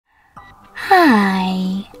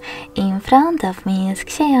Hi! In front of me is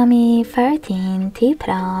XIAOMI 13T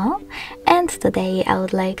Pro, and today I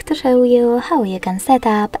would like to show you how you can set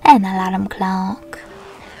up an alarm clock.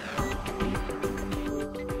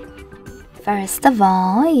 First of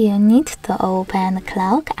all, you need to open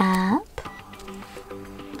Clock app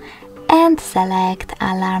and select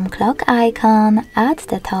alarm clock icon at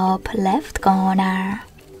the top left corner.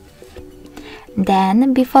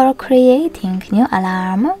 Then, before creating new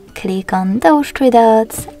alarm, click on those three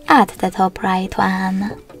dots at the top right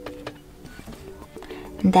one.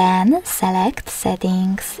 Then select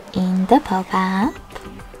Settings in the pop-up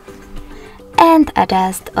and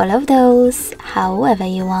adjust all of those however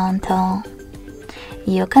you want to.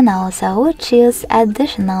 You can also choose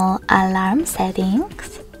additional alarm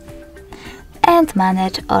settings and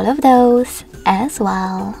manage all of those as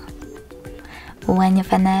well. When you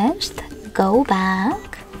finished, go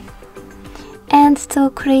back, and to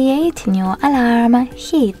create new alarm,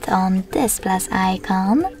 hit on this plus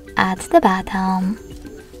icon at the bottom.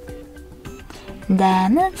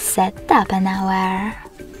 Then set up an hour.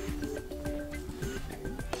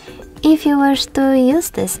 If you wish to use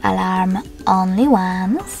this alarm only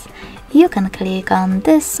once, you can click on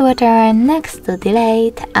this switcher next to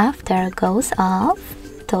delete after goes off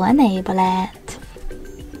to enable it.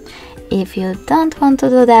 If you don't want to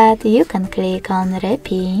do that, you can click on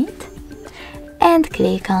repeat and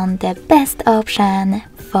click on the best option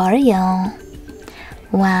for you.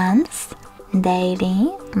 Once,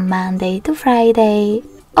 daily, Monday to Friday,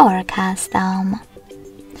 or custom.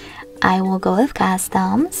 I will go with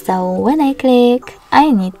custom, so when I click,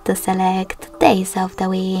 I need to select days of the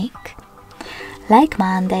week, like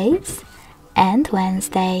Mondays and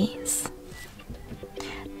Wednesdays.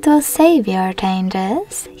 To save your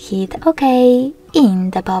changes, hit OK in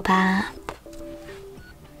the pop-up.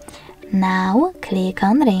 Now click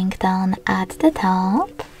on ringtone at the top.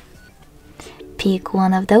 Pick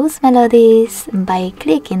one of those melodies by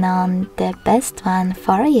clicking on the best one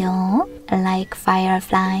for you, like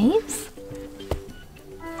Fireflies,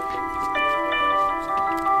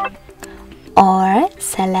 or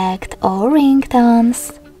select all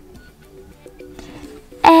ringtones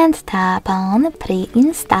and tap on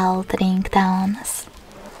pre-installed ringtones.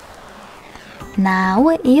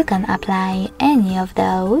 Now you can apply any of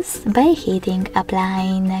those by hitting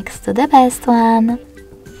apply next to the best one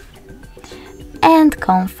and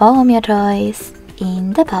confirm your choice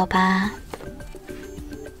in the pop-up.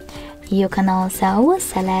 You can also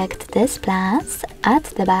select this plus at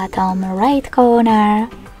the bottom right corner.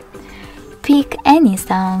 Pick any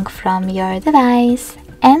song from your device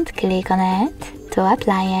and click on it to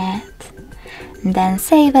apply it. Then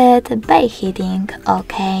save it by hitting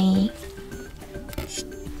OK.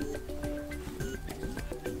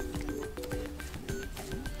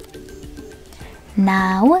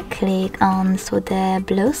 Now click on the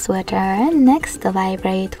blue switcher next to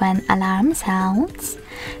vibrate when alarm sounds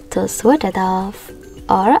to switch it off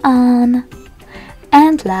or on.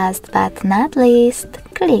 And last but not least,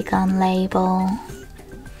 click on label.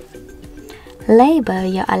 Label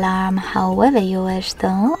your alarm however you wish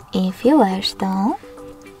to, if you wish to,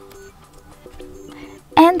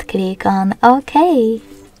 and click on OK.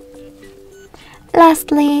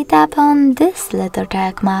 Lastly, tap on this little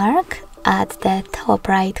check mark at the top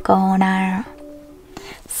right corner.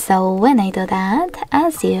 So when I do that,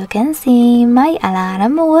 as you can see, my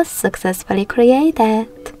alarm was successfully created.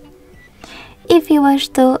 If you wish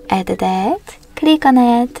to edit it, click on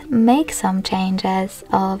it, make some changes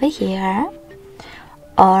over here,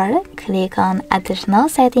 or click on additional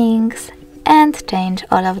settings and change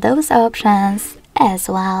all of those options as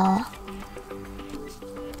well.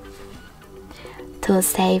 To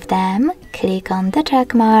save them, click on the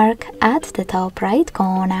check mark at the top right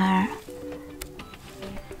corner.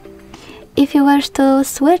 If you wish to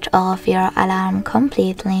switch off your alarm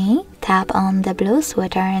completely, tap on the blue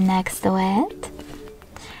switcher next to it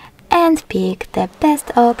and pick the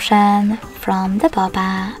best option from the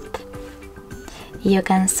pop-up. You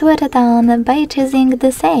can switch it on by choosing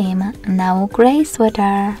the same, now gray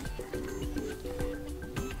switcher.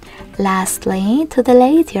 Lastly, to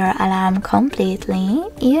delete your alarm completely,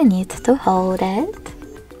 you need to hold it.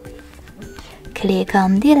 Click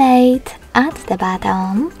on delete at the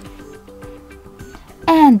bottom.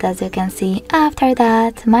 And as you can see, after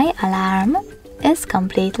that, my alarm is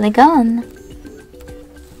completely gone.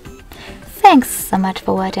 Thanks so much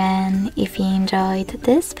for watching. If you enjoyed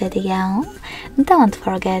this video, don't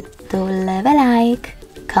forget to leave a like,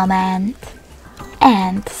 comment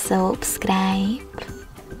and subscribe.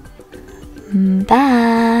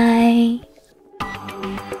 Bye!